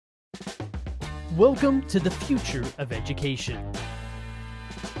Welcome to the future of education.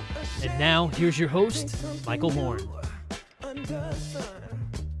 And now, here's your host, Michael Horn.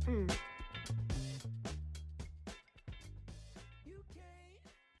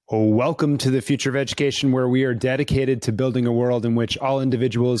 Welcome to the future of education, where we are dedicated to building a world in which all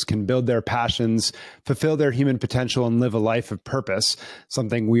individuals can build their passions, fulfill their human potential, and live a life of purpose,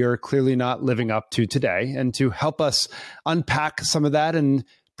 something we are clearly not living up to today. And to help us unpack some of that and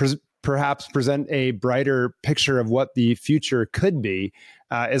perhaps present a brighter picture of what the future could be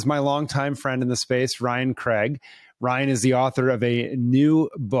is my longtime friend in the space, Ryan Craig. Ryan is the author of a new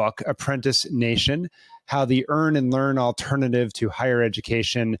book, Apprentice Nation: How the Earn and Learn Alternative to Higher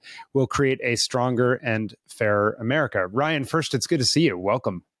Education Will Create a Stronger and Fairer America. Ryan, first, it's good to see you.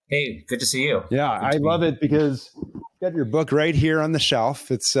 Welcome. Hey, good to see you. Yeah, I love it because you've got your book right here on the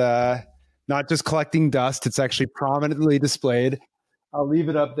shelf. It's not just collecting dust. It's actually prominently displayed. I'll leave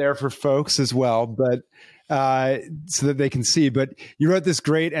it up there for folks as well, but so that they can see. But you wrote this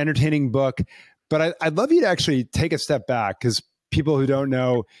great, entertaining book. But I'd love you to actually take a step back, because people who don't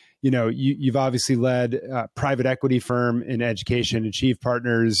know, you've obviously led a private equity firm in education, Achieve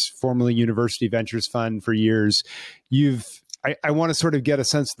Partners, formerly University Ventures Fund for years. I want to sort of get a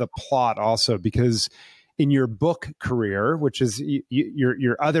sense of the plot also, because in your book career, which is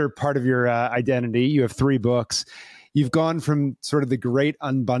your other part of your identity, you have 3 books. You've gone from sort of the great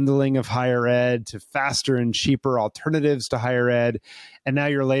unbundling of higher ed to faster and cheaper alternatives to higher ed. And now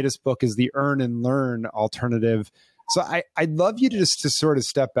your latest book is the Earn and Learn Alternative. So I'd love you to sort of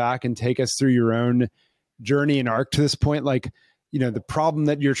step back and take us through your own journey and arc to this point, like, the problem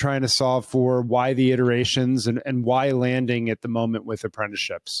that you're trying to solve for, why the iterations, and why landing at the moment with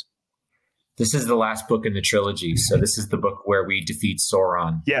apprenticeships. This is the last book in the trilogy. So this is the book where we defeat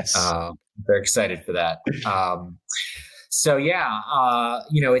Sauron. Yes. Very excited for that.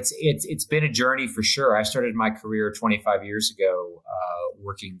 It's been a journey for sure. I started my career 25 years ago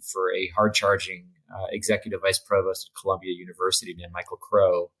working for a hard-charging executive vice provost at Columbia University named Michael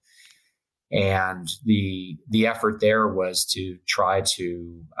Crow. And the effort there was to try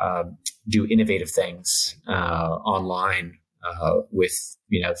to do innovative things online with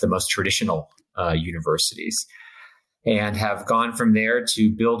the most traditional universities, and have gone from there to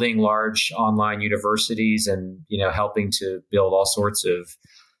building large online universities and helping to build all sorts of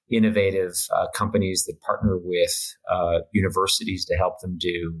innovative companies that partner with universities to help them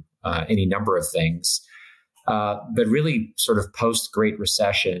do any number of things. But really sort of post-Great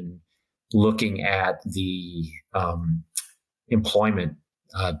Recession, looking at the employment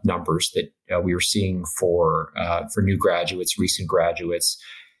numbers that we were seeing for new graduates, recent graduates,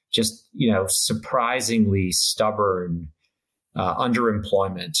 just surprisingly stubborn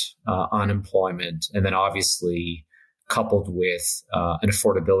underemployment, unemployment, and then obviously coupled with an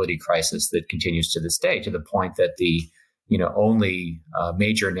affordability crisis that continues to this day, to the point that the only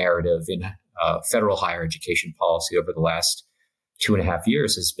major narrative in federal higher education policy over the last 2.5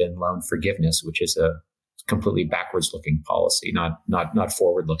 years has been loan forgiveness, which is a completely backwards-looking policy, not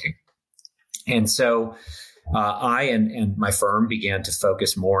forward-looking. And so I and my firm began to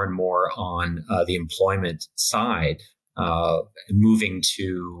focus more and more on the employment side, moving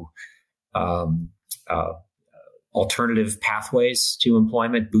to alternative pathways to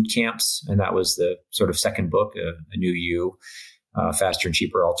employment, boot camps, and that was the sort of second book, A New You, Faster and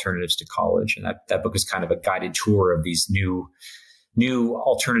Cheaper Alternatives to College. And that book is kind of a guided tour of these new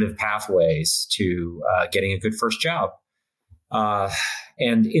alternative pathways to getting a good first job.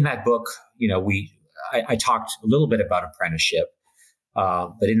 And in that book, I talked a little bit about apprenticeship,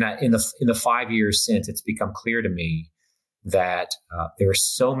 but in the 5 years since, it's become clear to me that there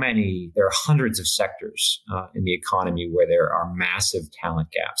are hundreds of sectors in the economy where there are massive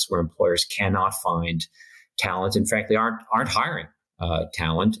talent gaps, where employers cannot find talent and frankly aren't hiring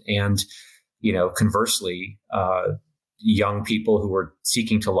talent. And conversely, young people who are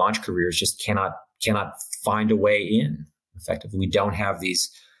seeking to launch careers just cannot find a way in. Effectively, we don't have these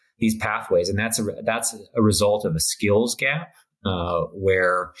pathways, and that's a result of a skills gap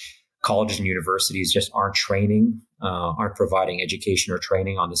where colleges and universities just aren't providing education or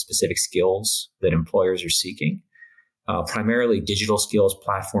training on the specific skills that employers are seeking. Primarily digital skills,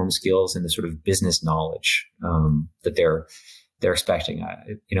 platform skills, and the sort of business knowledge that they're expecting.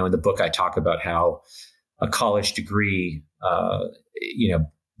 In the book, I talk about how a college degree,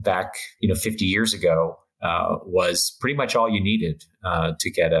 back 50 years ago, was pretty much all you needed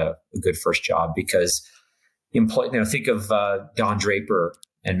to get a good first job, because think of Don Draper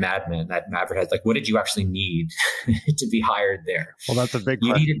and Mad Men that advertised, like, what did you actually need to be hired there? Well, that's a big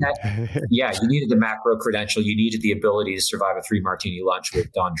You question. needed that. Yeah, you needed the macro credential. You needed the ability to survive a 3-martini lunch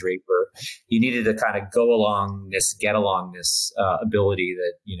with Don Draper. You needed to kind of go along this, get along this ability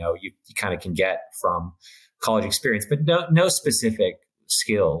that, you kind of can get from college experience, but no specific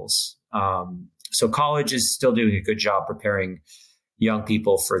skills. So college is still doing a good job preparing young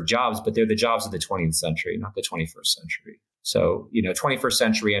people for jobs, but they're the jobs of the 20th century, not the 21st century. So, 21st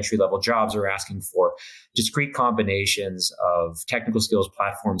century entry-level jobs are asking for discrete combinations of technical skills,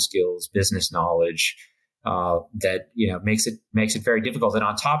 platform skills, business knowledge, that, makes it very difficult. And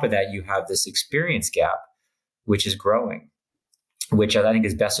on top of that, you have this experience gap, which is growing, which I think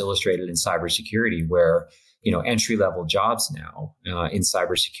is best illustrated in cybersecurity, where, entry-level jobs now in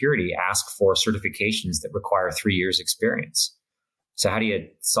cybersecurity ask for certifications that require 3 years experience. So how do you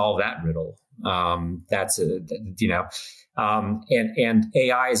solve that riddle? And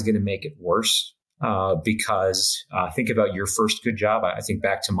AI is going to make it worse because think about your first good job. I think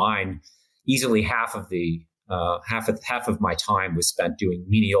back to mine. Easily half of my time was spent doing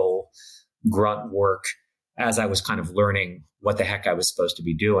menial grunt work as I was kind of learning what the heck I was supposed to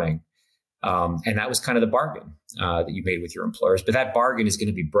be doing. And that was kind of the bargain that you made with your employers. But that bargain is going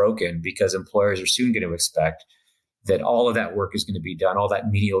to be broken because employers are soon going to expect that all of that work is going to be done, all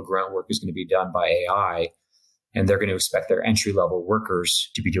that menial grunt work is going to be done by AI. And they're going to expect their entry-level workers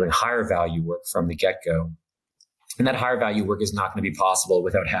to be doing higher value work from the get-go. And that higher value work is not going to be possible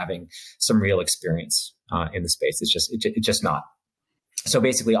without having some real experience in the space. It's just not. So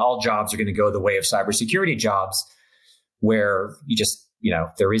basically, all jobs are going to go the way of cybersecurity jobs, where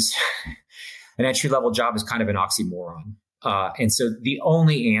there is an entry-level job is kind of an oxymoron. And so the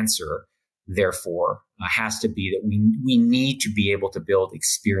only answer, therefore, has to be that we need to be able to build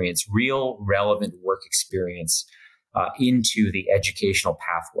experience, real relevant work experience into the educational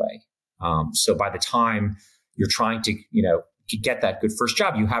pathway. So by the time you're trying to get that good first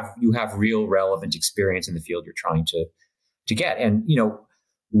job, you have real relevant experience in the field you're trying to get. And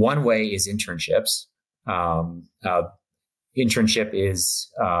one way is internships. Internship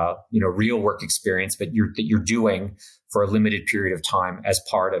is real work experience, but you're doing for a limited period of time as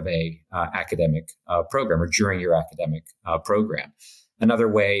part of a academic program or during your academic program. Another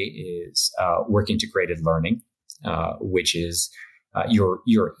way is work integrated learning, which is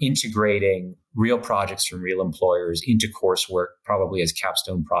you're integrating real projects from real employers into coursework, probably as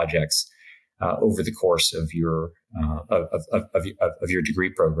capstone projects over the course of your of your degree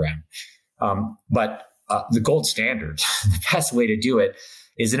program. But the gold standard, the best way to do it,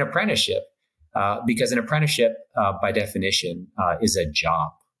 is an apprenticeship. Because an apprenticeship, by definition, is a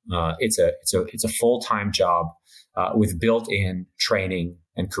job. It's a full-time job with built-in training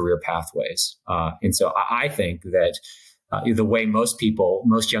and career pathways. And so I think that the way most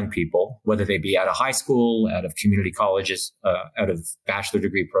young people, whether they be out of high school, out of community colleges, out of bachelor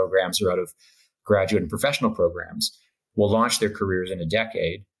degree programs, or out of graduate and professional programs, will launch their careers in a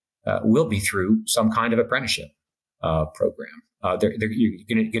decade, will be through some kind of apprenticeship program. You're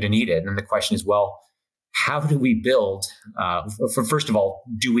going to need it. And then the question is, well, how do we build, first of all,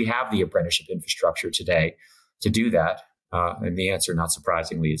 do we have the apprenticeship infrastructure today to do that? And the answer, not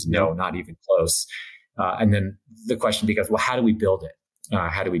surprisingly, is no, not even close. And then the question becomes, well, how do we build it?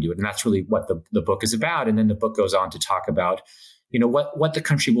 How do we do it? And that's really what the book is about. And then the book goes on to talk about, what the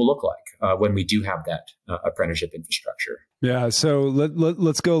country will look like when we do have that apprenticeship infrastructure. Yeah. So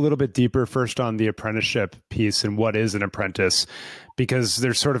let's go a little bit deeper first on the apprenticeship piece and what is an apprentice, because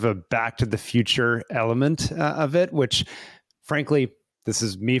there's sort of a back to the future element of it, which frankly, this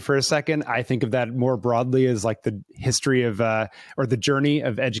is me for a second. I think of that more broadly as like the history of or the journey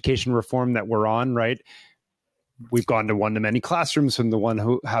of education reform that we're on, right? We've gone to one-to-many classrooms from the one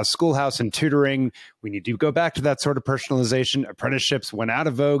who has schoolhouse and tutoring. We need to go back to that sort of personalization. Apprenticeships went out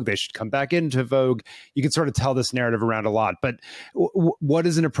of vogue. They should come back into vogue. You can sort of tell this narrative around a lot. But what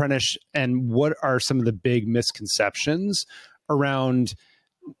is an apprentice, and what are some of the big misconceptions around?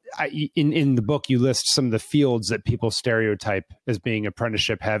 In the book, you list some of the fields that people stereotype as being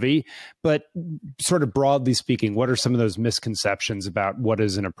apprenticeship heavy. But sort of broadly speaking, what are some of those misconceptions about what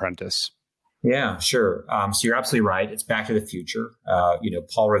is an apprentice? Yeah, sure. So you're absolutely right. It's back to the future.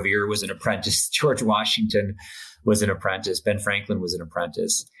 Paul Revere was an apprentice. George Washington was an apprentice. Ben Franklin was an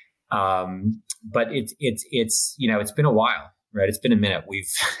apprentice. But it's been a while, right? It's been a minute.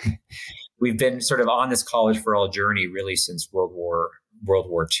 We've been sort of on this college for all journey really since World War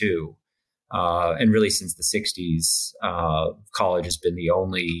II, and really since the 60s. College has been the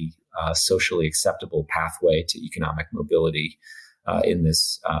only socially acceptable pathway to economic mobility in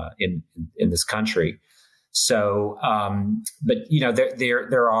this country. So, but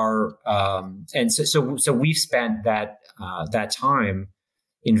there are, and so we've spent that time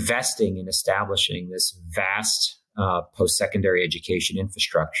investing in establishing this vast post-secondary education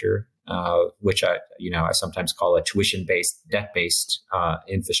infrastructure, which I sometimes call a tuition-based, debt-based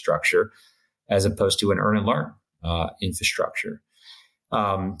infrastructure, as opposed to an earn and learn infrastructure.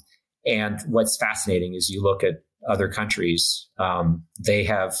 And what's fascinating is you look at other countries, they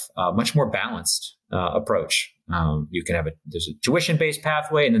have a much more balanced approach. You can have there's a tuition-based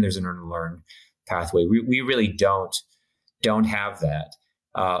pathway, and then there's an earn and learn pathway. We really don't have that.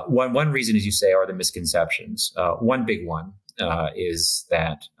 One reason, as you say, are the misconceptions. One big one is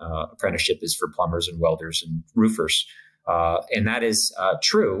that apprenticeship is for plumbers and welders and roofers. And that is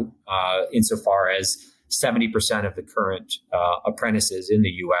true insofar as 70% of the current apprentices in the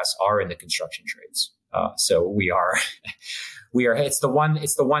U.S. are in the construction trades. So we are it's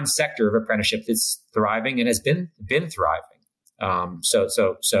the one sector of apprenticeship that's thriving and has been thriving. So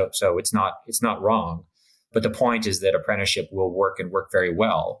it's not wrong. But the point is that apprenticeship will work very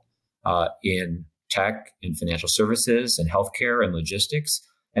well in tech, in financial services, and healthcare and logistics,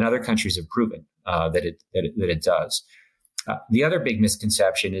 and other countries have proven that it does. The other big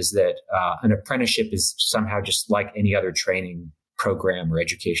misconception is that an apprenticeship is somehow just like any other training program or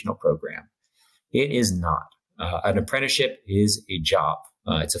educational program. It is not. An apprenticeship is a job.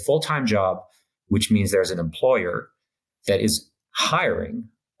 It's a full-time job, which means there's an employer that is hiring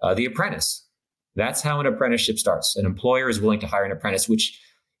the apprentice. That's how an apprenticeship starts. An employer is willing to hire an apprentice, which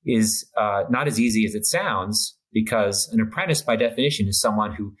is not as easy as it sounds, because an apprentice, by definition, is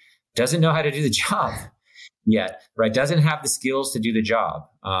someone who doesn't know how to do the job yet, right? Doesn't have the skills to do the job.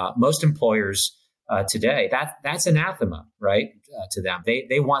 Most employers today, that's anathema, right? To them,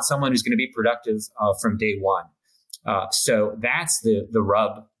 they want someone who's going to be productive from day one. So that's the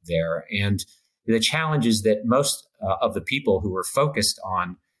rub there. And the challenge is that most of the people who are focused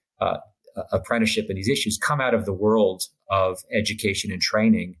on apprenticeship and these issues come out of the world of education and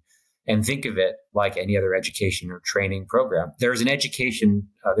training and think of it like any other education or training program. There's an education,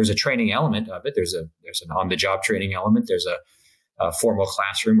 there's a training element of it. There's an on-the-job training element. There's a formal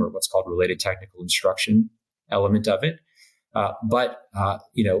classroom or what's called related technical instruction element of it. But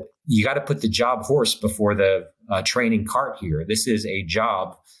you got to put the job horse before the training cart here. This is a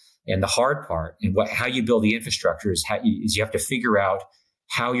job, and the hard part and how you build the infrastructure is you have to figure out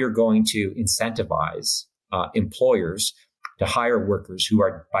how you're going to incentivize employers to hire workers who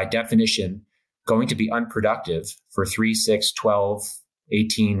are, by definition, going to be unproductive for 3, 6, 12,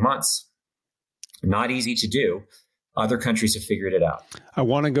 18 months. Not easy to do. Other countries have figured it out. I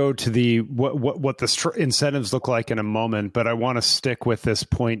want to go to what the incentives look like in a moment, but I want to stick with this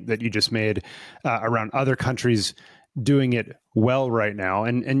point that you just made around other countries doing it well right now.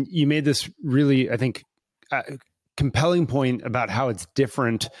 And you made this really, I think, compelling point about how it's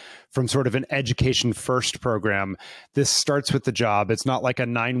different from sort of an education first program. This starts with the job. It's not like a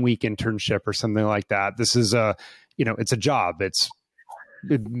 9-week internship or something like that. This is it's a job.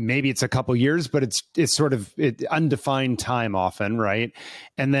 Maybe it's a couple years, but it's sort of undefined time often. Right.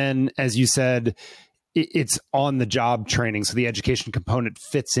 And then, as you said, it's on the job training. So the education component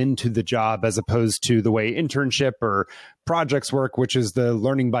fits into the job as opposed to the way internship or projects work, which is the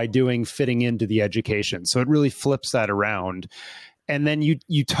learning by doing fitting into the education. So it really flips that around. And then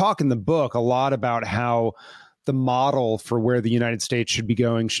you talk in the book a lot about how the model for where the United States should be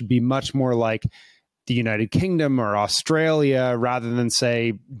going should be much more like the United Kingdom or Australia rather than,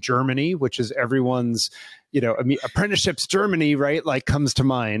 say, Germany, which is everyone's, apprenticeships Germany, right? Like comes to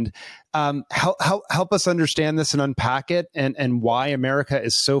mind. Help us understand this and unpack it and why America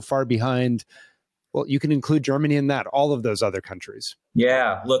is so far behind. Well, you can include Germany in that, all of those other countries.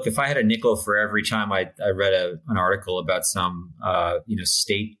 Yeah. Look, if I had a nickel for every time I read an article about some,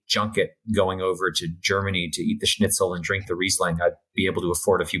 state junket going over to Germany to eat the schnitzel and drink the Riesling, I'd be able to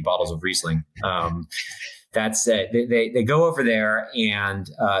afford a few bottles of Riesling. That's it. They go over there, and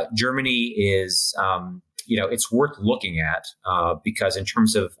Germany is, it's worth looking at because in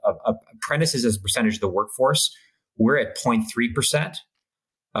terms of apprentices as a percentage of the workforce, we're at 0.3%.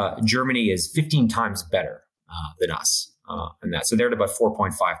 Germany is 15 times better than us in that. So they're at about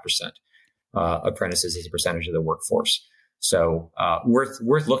 4.5% apprentices as a percentage of the workforce. So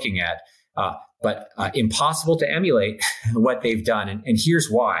worth looking at, but impossible to emulate what they've done. And here's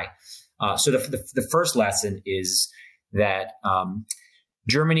why. So the first lesson is that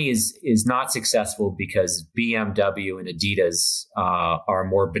Germany is not successful because BMW and Adidas are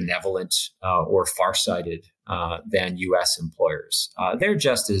more benevolent or farsighted than U.S. employers. They're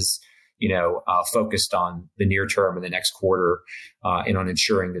just as focused on the near term and the next quarter, and on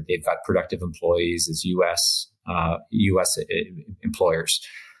ensuring that they've got productive employees as U.S. Employers.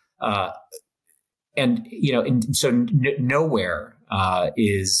 Nowhere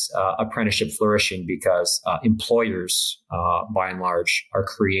is apprenticeship flourishing because employers, by and large, are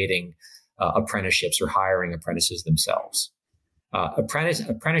creating apprenticeships or hiring apprentices themselves.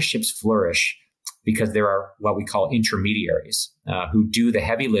 Apprenticeships flourish because there are what we call intermediaries who do the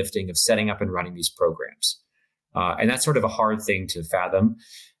heavy lifting of setting up and running these programs. And that's sort of a hard thing to fathom.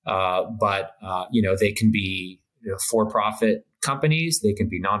 But they can be for-profit companies, they can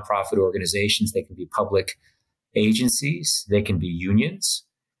be nonprofit organizations, they can be public agencies, they can be unions.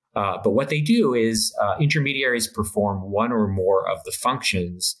 But what they do is intermediaries perform one or more of the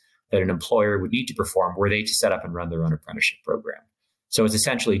functions that an employer would need to perform were they to set up and run their own apprenticeship program. So it's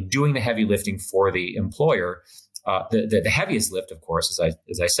essentially doing the heavy lifting for the employer. The heaviest lift, of course,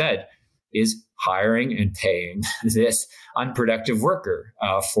 as I said, is hiring and paying this unproductive worker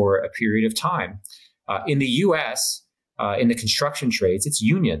for a period of time. In the U.S., in the construction trades, it's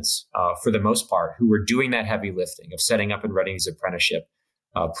unions for the most part who are doing that heavy lifting of setting up and running these apprenticeship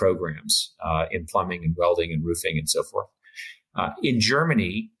programs in plumbing and welding and roofing and so forth. In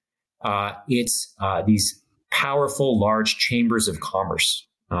Germany, it's these powerful, large chambers of commerce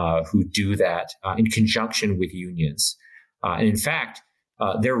who do that in conjunction with unions. And in fact,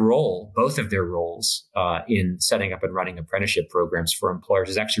 both of their roles in setting up and running apprenticeship programs for employers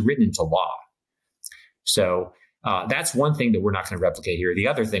is actually written into law. So that's one thing that we're not going to replicate here. The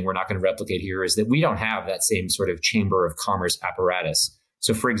other thing we're not going to replicate here is that we don't have that same sort of chamber of commerce apparatus.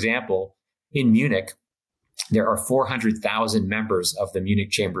 So, for example, in Munich, there are 400,000 members of the Munich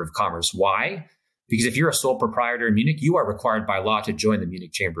Chamber of Commerce. Why? Because if you're a sole proprietor in Munich, you are required by law to join the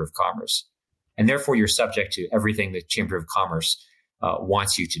Munich Chamber of Commerce. And therefore, you're subject to everything the Chamber of Commerce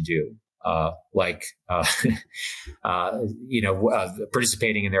wants you to do,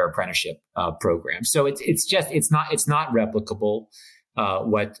 participating in their apprenticeship program. So it's not replicable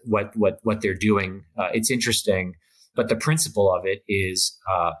what they're doing. It's interesting, but the principle of it is,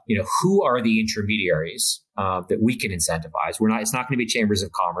 who are the intermediaries that we can incentivize? It's not going to be chambers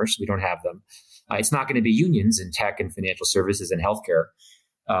of commerce. We don't have them. It's not going to be unions in tech and financial services and healthcare.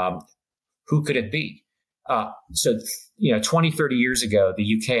 Who could it be? 20, 30 years ago,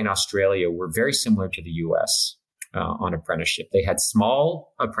 the UK and Australia were very similar to the US on apprenticeship. They had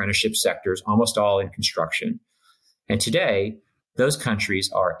small apprenticeship sectors, almost all in construction. And today, those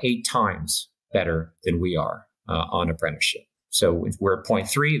countries are 8 times better than we are on apprenticeship. So if we're at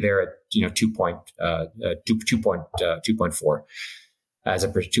 0.3, they're at 2.4 as a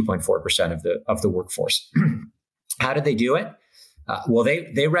 2.4% of the workforce. How did they do it? Well,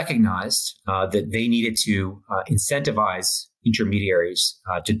 they recognized that they needed to incentivize intermediaries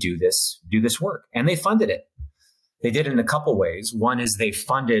to do this work, and they funded it. They did it in a couple ways. One is they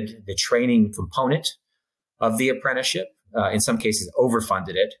funded the training component of the apprenticeship. In some cases,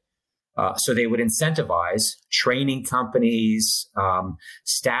 overfunded it. So they would incentivize training companies,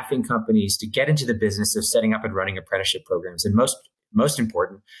 staffing companies to get into the business of setting up and running apprenticeship programs, and most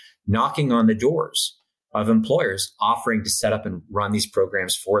important, knocking on the doors of employers offering to set up and run these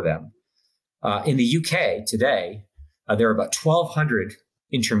programs for them. In the UK today, there are about 1,200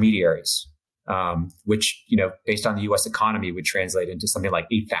 intermediaries, which, based on the US economy, would translate into something like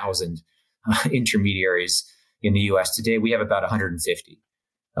 8,000 intermediaries in the US today. We have about 150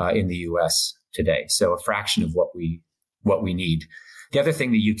 in the US today, so a fraction of what we need. The other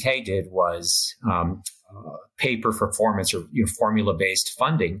thing the UK did was pay per performance or formula-based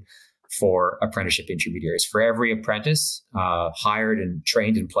funding for apprenticeship intermediaries. For every apprentice hired and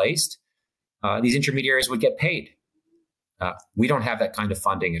trained and placed, these intermediaries would get paid. We don't have that kind of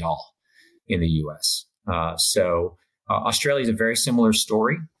funding at all in the U.S. So Australia is a very similar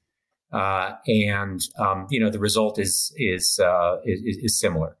story, and the result is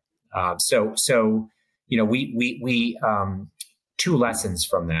similar. We two lessons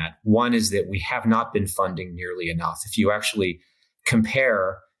from that. One is that we have not been funding nearly enough. If you actually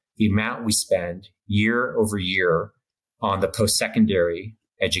compare the amount we spend year over year on the post-secondary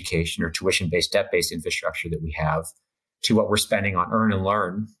education or tuition-based, debt-based infrastructure that we have to what we're spending on earn and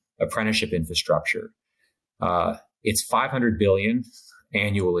learn apprenticeship infrastructure, it's $500 billion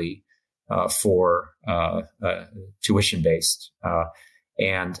annually for tuition-based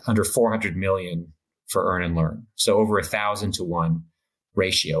and under $400 million for earn and learn. So over 1,000 to 1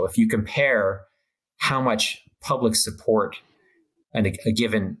 ratio. If you compare how much public support a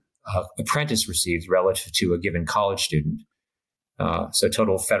given apprentice receives relative to a given college student, so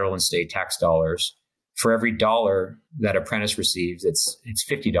total federal and state tax dollars, for every dollar that apprentice receives, it's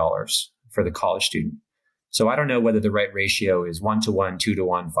 $50 for the college student. So I don't know whether the right ratio is 1-to-1,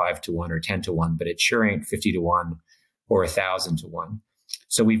 2-to-1, 5-to-1, or 10-to-1, but it sure ain't 50-to-1 or 1,000-to-1.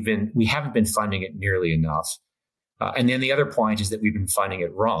 So we haven't been funding it nearly enough. And then the other point is that we've been funding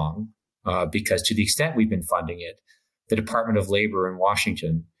it wrong, because to the extent we've been funding it, the Department of Labor in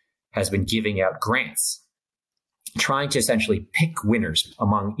Washington has been giving out grants, trying to essentially pick winners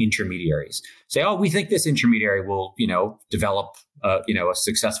among intermediaries. Say, oh, we think this intermediary will, develop, a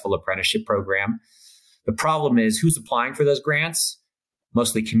successful apprenticeship program. The problem is who's applying for those grants?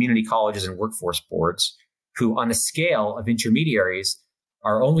 Mostly community colleges and workforce boards, who on the scale of intermediaries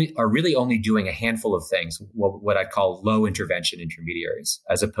are really only doing a handful of things, what I'd call low intervention intermediaries,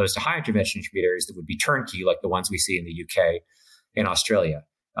 as opposed to high intervention intermediaries that would be turnkey, like the ones we see in the UK and Australia,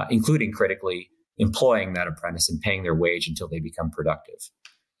 including critically employing that apprentice and paying their wage until they become productive.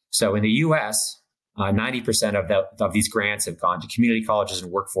 So in the US, 90% of these grants have gone to community colleges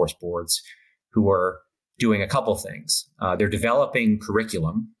and workforce boards who are doing a couple things. They're developing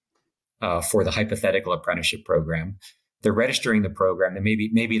curriculum for the hypothetical apprenticeship program. They're registering the program, and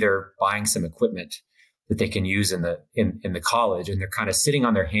maybe they're buying some equipment that they can use in the college, and they're kind of sitting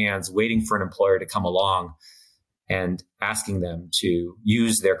on their hands waiting for an employer to come along and asking them to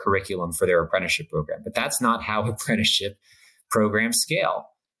use their curriculum for their apprenticeship program. But that's not how apprenticeship programs scale.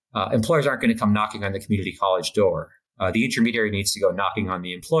 Employers aren't going to come knocking on the community college door. The intermediary needs to go knocking on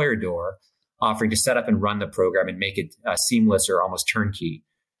the employer door, offering to set up and run the program and make it seamless or almost turnkey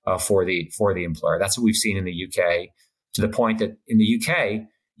for the employer. That's what we've seen in the UK, to the point that in the UK,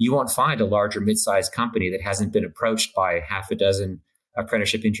 you won't find a large or mid-sized company that hasn't been approached by half a dozen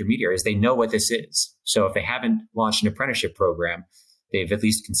apprenticeship intermediaries. They know what this is. So if they haven't launched an apprenticeship program, they've at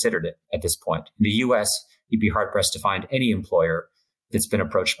least considered it at this point. In the US, you'd be hard-pressed to find any employer that's been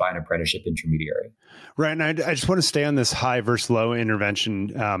approached by an apprenticeship intermediary. Right. And I just want to stay on this high versus low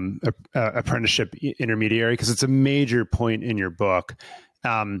intervention apprenticeship intermediary, because it's a major point in your book.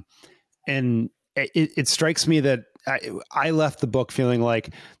 And it strikes me that I left the book feeling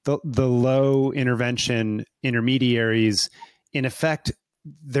like the low intervention intermediaries, in effect,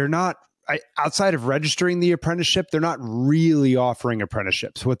 they're not, outside of registering the apprenticeship, they're not really offering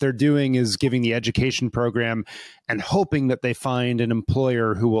apprenticeships. What they're doing is giving the education program and hoping that they find an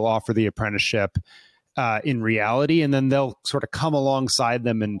employer who will offer the apprenticeship in reality. And then they'll sort of come alongside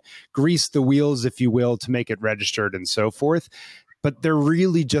them and grease the wheels, if you will, to make it registered and so forth. But they're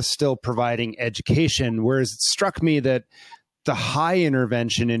really just still providing education. Whereas it struck me that the high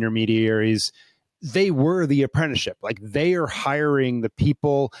intervention intermediaries, they were the apprenticeship. Like, they are hiring the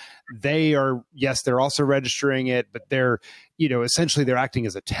people. They are, yes, they're also registering it, but they're, essentially they're acting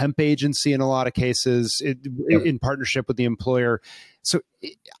as a temp agency in a lot of cases in partnership with the employer. So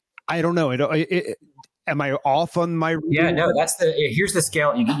I don't know. Am I off on my reading? Yeah, no, here's the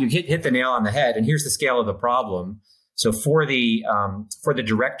scale. You hit the nail on the head, and here's the scale of the problem. So for the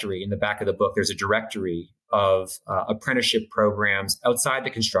directory in the back of the book, there's a directory of apprenticeship programs outside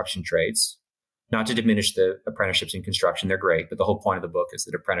the construction trades. Not to diminish the apprenticeships in construction, they're great, but the whole point of the book is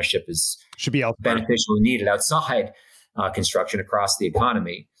that apprenticeship should be beneficial and needed outside construction across the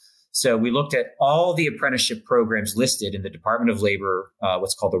economy. So we looked at all the apprenticeship programs listed in the Department of Labor,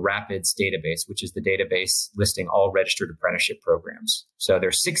 what's called the RAPIDS database, which is the database listing all registered apprenticeship programs. So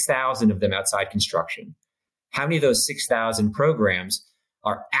there's 6,000 of them outside construction. How many of those 6,000 programs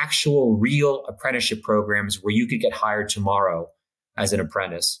are actual real apprenticeship programs where you could get hired tomorrow as an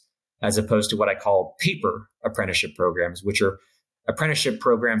apprentice, as opposed to what I call paper apprenticeship programs, which are apprenticeship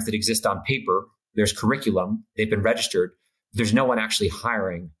programs that exist on paper. There's curriculum, they've been registered. There's no one actually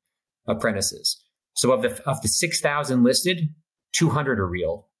hiring apprentices. So of the 6,000 listed, 200 are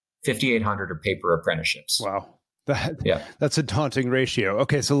real, 5,800 are paper apprenticeships. Wow. That's a daunting ratio.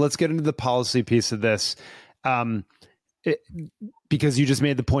 Okay, so let's get into the policy piece of this. Because you just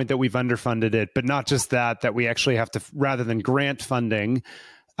made the point that we've underfunded it, but not just that we actually have to, rather than grant funding,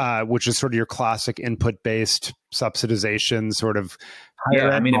 which is sort of your classic input-based subsidization sort of. Yeah,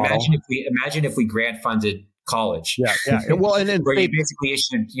 I mean, imagine if we grant funded college. Yeah. Well, and where you basically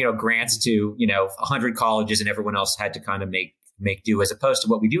issued, grants to 100 colleges, and everyone else had to kind of make do, as opposed to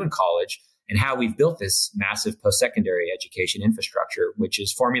what we do in college and how we've built this massive post-secondary education infrastructure, which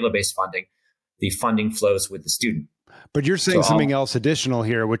is formula-based funding. The funding flows with the student. But you're saying something else additional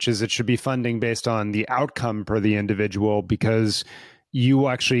here, which is it should be funding based on the outcome per the individual, because you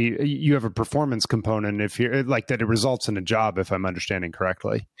have a performance component if you're like that, it results in a job, if I'm understanding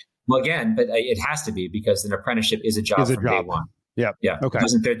correctly. Well, again, but it has to be, because an apprenticeship is a job from day one. Yeah. Okay.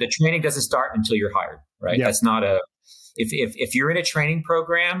 The training doesn't start until you're hired, right? Yep. That's not if you're in a training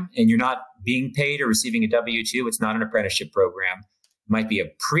program and you're not being paid or receiving a W-2, it's not an apprenticeship program. might be a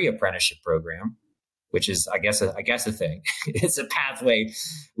pre-apprenticeship program, which is, I guess a thing. It's a pathway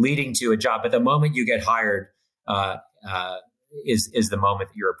leading to a job. But the moment you get hired is the moment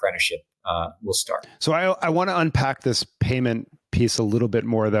that your apprenticeship will start. So I want to unpack this payment piece a little bit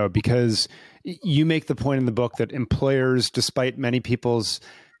more, though, because you make the point in the book that employers, despite many people's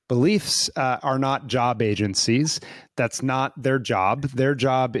beliefs, are not job agencies. That's not their job. Their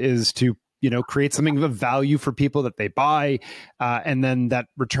job is to create something of value for people that they buy, and then that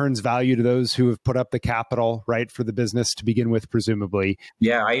returns value to those who have put up the capital, right, for the business to begin with, presumably.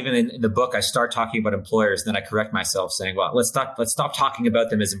 Yeah, I even in the book I start talking about employers, and then I correct myself, saying, "Well, let's stop talking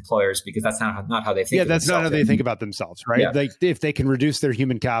about them as employers because that's not how they think." Yeah, that's not how they think about themselves, right? Yeah. Like if they can reduce their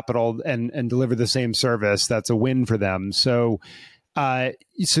human capital and deliver the same service, that's a win for them. So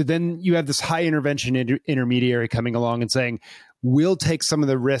then you have this high intervention intermediary coming along and saying, we'll take some of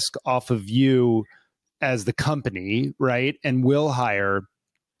the risk off of you as the company, right? And we'll hire.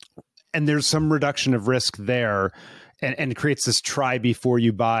 And there's some reduction of risk there, and it creates this try before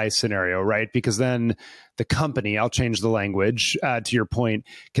you buy scenario, right? Because then the company, I'll change the language to your point,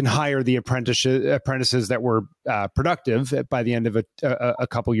 can hire the apprentices that were productive by the end of a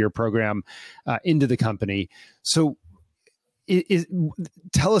couple year program into the company. So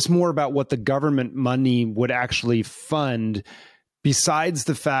tell us more about what the government money would actually fund, besides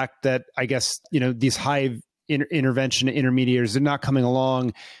the fact that I guess, these high intervention intermediaries are not coming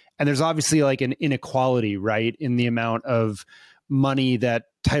along. And there's obviously like an inequality, right, in the amount of money that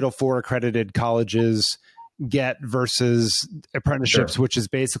Title IV accredited colleges get versus apprenticeships, Sure. which is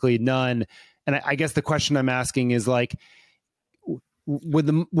basically none. And I guess the question I'm asking is like, would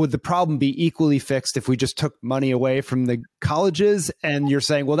the problem be equally fixed if we just took money away from the colleges? And you're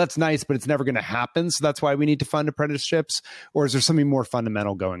saying, well, that's nice, but it's never going to happen, so that's why we need to fund apprenticeships? Or is there something more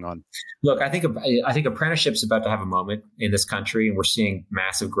fundamental going on? Look, I think apprenticeship's about to have a moment in this country, and we're seeing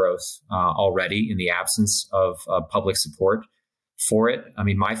massive growth already in the absence of public support for it. I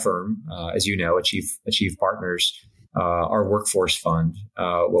mean, my firm, as you know, Achieve Partners, our workforce fund,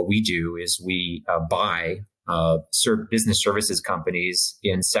 what we do is we buy business services companies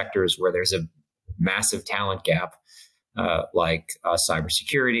in sectors where there's a massive talent gap, like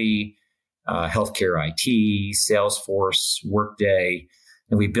cybersecurity, healthcare IT, Salesforce, Workday,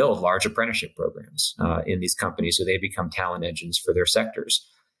 and we build large apprenticeship programs in these companies so they become talent engines for their sectors.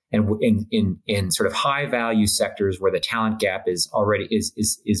 And in sort of high value sectors where the talent gap is already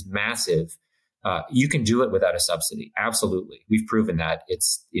is massive, you can do it without a subsidy. Absolutely, we've proven that.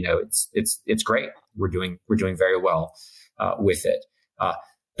 It's great. We're doing very well with it.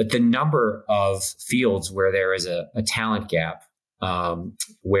 But the number of fields where there is a talent gap,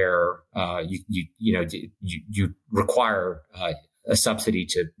 where you require a subsidy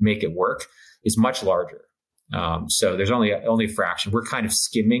to make it work, is much larger. So there's only a fraction. We're kind of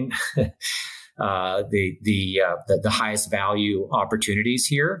skimming the highest value opportunities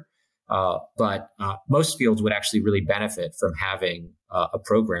here. But most fields would actually really benefit from having a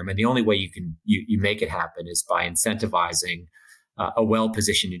program. And the only way you make it happen is by incentivizing a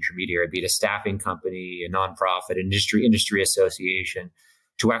well-positioned intermediary, be it a staffing company, a nonprofit, industry association,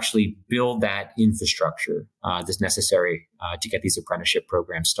 to actually build that infrastructure that's necessary to get these apprenticeship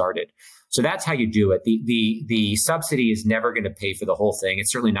programs started. So that's how you do it. The subsidy is never going to pay for the whole thing.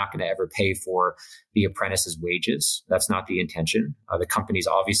 It's certainly not going to ever pay for the apprentices' wages. That's not the intention. The companies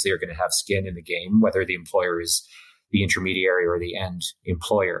obviously are going to have skin in the game, whether the employer is the intermediary or the end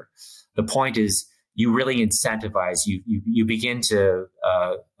employer. The point is, you really incentivize. You begin to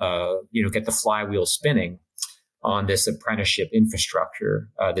get the flywheel spinning on this apprenticeship infrastructure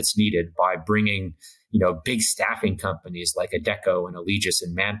that's needed by bringing big staffing companies like Adecco and Allegis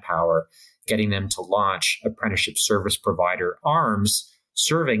and Manpower, getting them to launch apprenticeship service provider arms,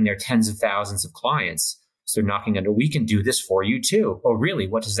 serving their tens of thousands of clients. So they're knocking under, we can do this for you too. Oh, really?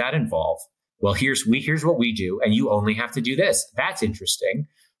 What does that involve? Well, here's what we do, and you only have to do this. That's interesting.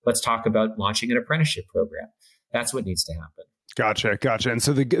 Let's talk about launching an apprenticeship program. That's what needs to happen. Gotcha. And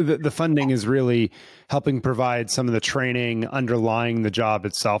so the funding is really helping provide some of the training underlying the job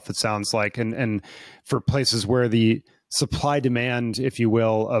itself, it sounds like, and for places where the supply demand, if you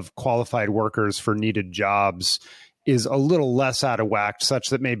will, of qualified workers for needed jobs is a little less out of whack, such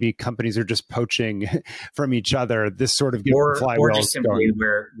that maybe companies are just poaching from each other. This sort of gets the flywheel or just simply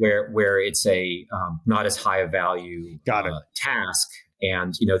going. where it's a not as high a value task.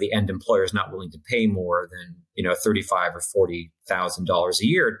 And, the end employer is not willing to pay more than, $35,000 or $40,000 a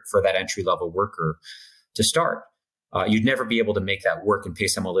year for that entry level worker to start. You'd never be able to make that work and pay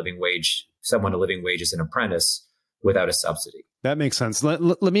someone a living wage as an apprentice without a subsidy. That makes sense.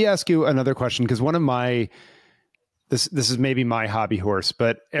 Let me ask you another question, because one of my this is maybe my hobby horse,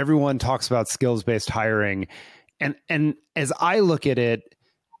 but everyone talks about skills-based hiring. And as I look at it,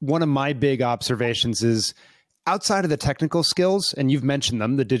 one of my big observations is outside of the technical skills, and you've mentioned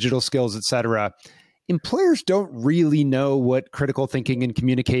them, the digital skills, et cetera, employers don't really know what critical thinking and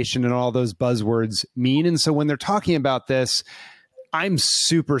communication and all those buzzwords mean. And so when they're talking about this, I'm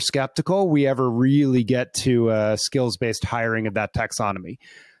super skeptical we ever really get to skills-based hiring of that taxonomy.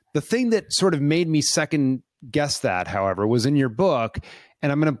 The thing that sort of made me second guess that, however, was in your book,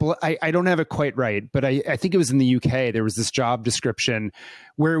 and I don't have it quite right, but I think it was in the UK, there was this job description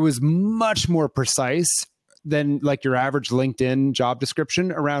where it was much more precise than like your average LinkedIn job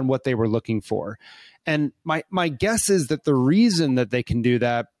description around what they were looking for. And my guess is that the reason that they can do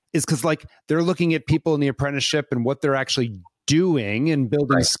that is because like they're looking at people in the apprenticeship and what they're actually doing and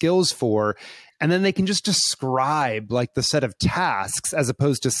building skills for. And then they can just describe like the set of tasks as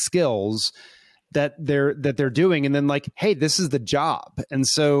opposed to skills that they're doing. And then like, hey, this is the job. And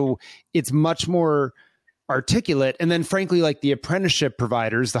so it's much more articulate. And then frankly, like the apprenticeship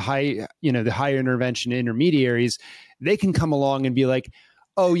providers, the higher intervention intermediaries, they can come along and be like,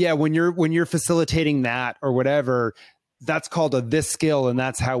 oh yeah, when you're facilitating that or whatever, that's called this skill and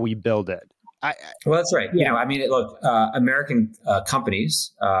that's how we build it. Well, that's right. Yeah. Look, American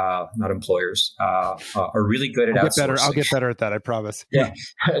companies, not employers, are really good at outsourcing. I'll get better at that, I promise. Yeah,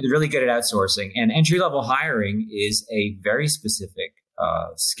 they're really good at outsourcing. And entry-level hiring is a very specific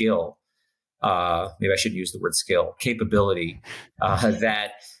skill. Maybe I should use the word skill, capability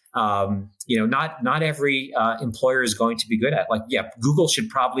that not every employer is going to be good at. Like, yeah, Google should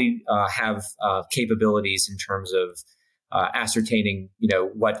probably have capabilities in terms of ascertaining,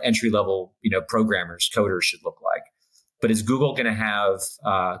 what entry-level, programmers, coders should look like. But is Google going to have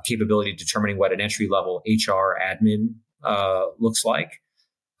capability determining what an entry-level HR admin looks like?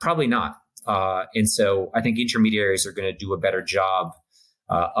 Probably not. And so I think intermediaries are going to do a better job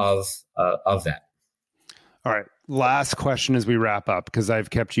of that. All right. Last question as we wrap up, because I've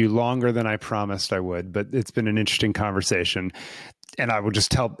kept you longer than I promised I would, but it's been an interesting conversation. And I would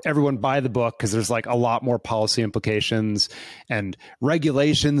just tell everyone buy the book because there's like a lot more policy implications and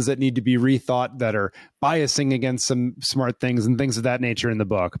regulations that need to be rethought that are biasing against some smart things and things of that nature in the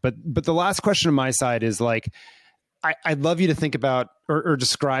book. But the last question on my side is like, I'd love you to think about or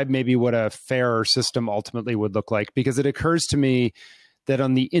describe maybe what a fairer system ultimately would look like, because it occurs to me that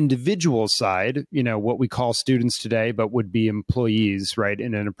on the individual side, what we call students today, but would be employees, right,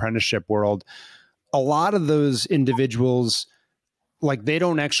 in an apprenticeship world, a lot of those individuals, like they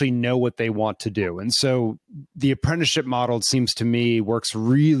don't actually know what they want to do. And so the apprenticeship model, it seems to me, works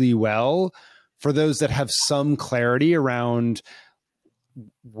really well for those that have some clarity around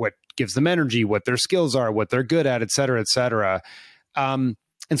what gives them energy, what their skills are, what they're good at, et cetera, et cetera. And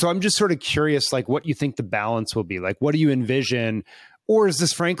so I'm just sort of curious, like what you think the balance will be. Like, what do you envision? Or is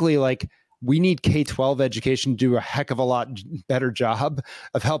this frankly like we need K-12 education to do a heck of a lot better job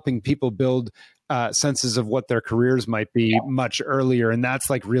of helping people build senses of what their careers might be much earlier, and that's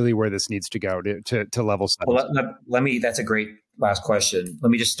like really where this needs to go to level set. Well, let me. That's a great last question. Let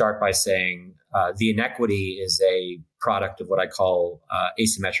me just start by saying the inequity is a product of what I call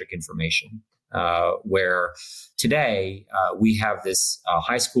asymmetric information, where today we have this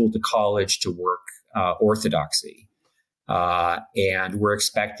high school to college to work orthodoxy, and we're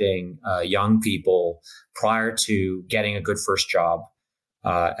expecting young people prior to getting a good first job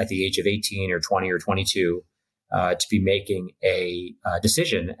at the age of 18 or 20 or 22 to be making a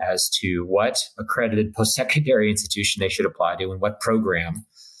decision as to what accredited post-secondary institution they should apply to and what program,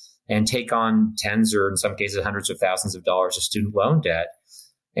 and take on tens or in some cases hundreds of thousands of dollars of student loan debt.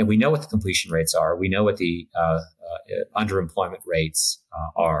 And we know what the completion rates are. We know what the underemployment rates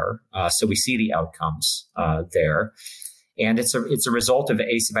are. So we see the outcomes there. And it's a result of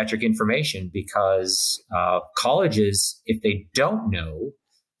asymmetric information because colleges, if they don't know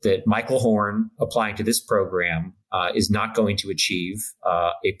that Michael Horn applying to this program is not going to achieve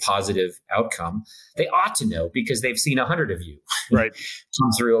a positive outcome, they ought to know because they've seen 100 of you right come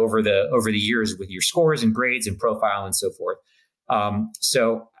through over the years with your scores and grades and profile and so forth.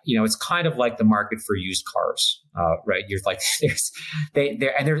 So it's kind of like the market for used cars, right? You're like,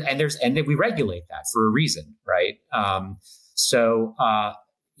 we regulate that for a reason, right? So how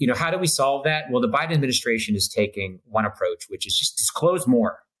do we solve that? Well, the Biden administration is taking one approach, which is just disclose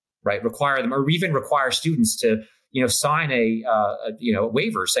more, right? Require them, or even require students to, sign a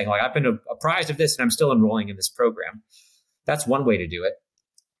waiver saying like, I've been apprised of this and I'm still enrolling in this program. That's one way to do it.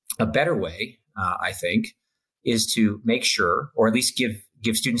 A better way, I think, is to make sure, or at least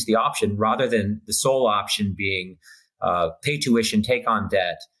give students the option, rather than the sole option being pay tuition, take on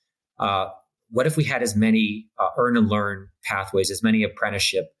debt. what if we had as many earn and learn pathways, as many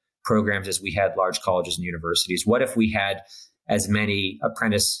apprenticeship programs as we had large colleges and universities? What if we had as many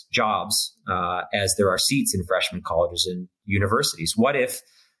apprentice jobs as there are seats in freshman colleges and universities? What if,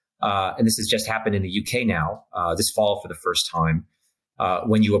 and this has just happened in the UK now, this fall for the first time,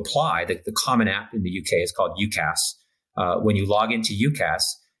 when you apply, the common app in the UK is called UCAS. When you log into UCAS,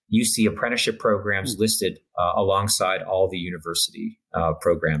 you see apprenticeship programs listed alongside all the university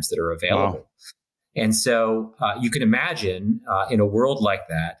programs that are available. Wow. And so you can imagine in a world like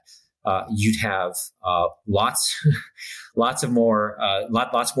that, you'd have lots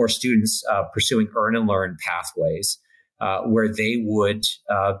more students pursuing earn and learn pathways where they would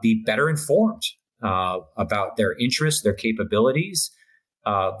be better informed about their interests, their capabilities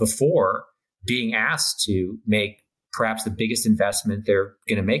before being asked to make perhaps the biggest investment they're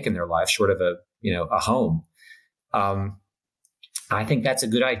going to make in their life, short of a home. I think that's a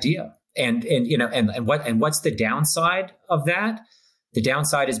good idea. And what's the downside of that? The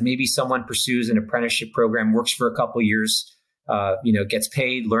downside is maybe someone pursues an apprenticeship program, works for a couple of years, gets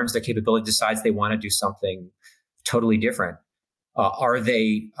paid, learns their capability, decides they want to do something totally different. Are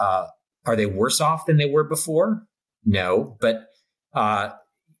they worse off than they were before? No, but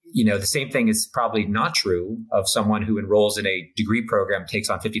the same thing is probably not true of someone who enrolls in a degree program, takes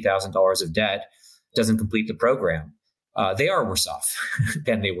on $50,000 of debt, doesn't complete the program. They are worse off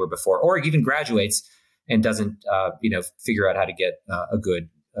than they were before, or even graduates and doesn't, figure out how to get a good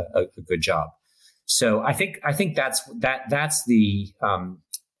job. So I think that's the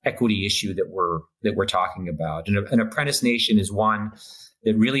equity issue that we're talking about. And an Apprentice Nation is one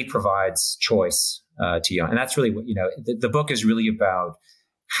that really provides choice to young, and that's really what the book is really about.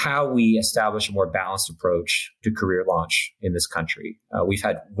 How we establish a more balanced approach to career launch in this country. We've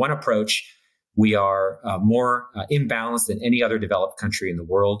had one approach. We are more imbalanced than any other developed country in the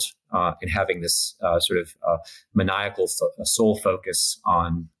world in having this maniacal sole focus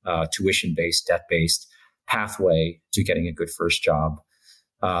on tuition-based, debt-based pathway to getting a good first job.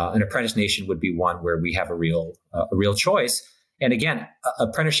 An Apprentice Nation would be one where we have a real choice. And again,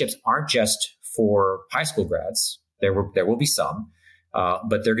 apprenticeships aren't just for high school grads. There will be some.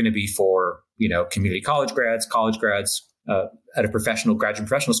 But they're going to be for, community college grads at graduate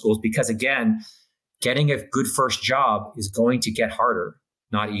professional schools, because again, getting a good first job is going to get harder,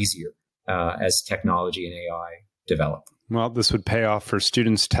 not easier, as technology and AI develop. Well, this would pay off for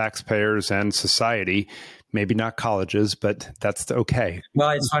students, taxpayers, and society. Maybe not colleges, but that's okay. Well,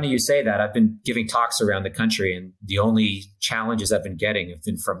 it's funny you say that. I've been giving talks around the country, and the only challenges I've been getting have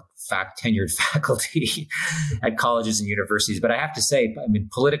been from tenured faculty at colleges and universities. But I have to say,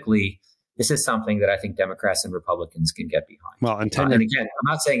 politically, this is something that I think Democrats and Republicans can get behind. Well, and again, I'm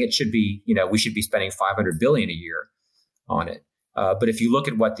not saying it should be, we should be spending $500 billion a year on it. But if you look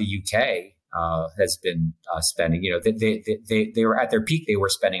at what the UK has been spending, they were at their peak. They were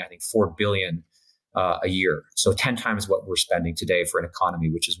spending, I think, $4 billion a year. So 10 times what we're spending today for an economy,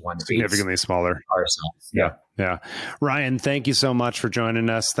 which is significantly smaller. Ourselves. Yeah. Ryan, thank you so much for joining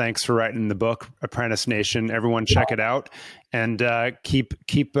us. Thanks for writing the book, Apprentice Nation. Everyone check it out and keep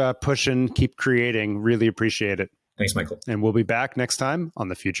pushing, keep creating. Really appreciate it. Thanks, Michael. And we'll be back next time on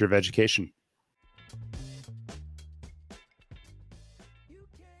The Future of Education.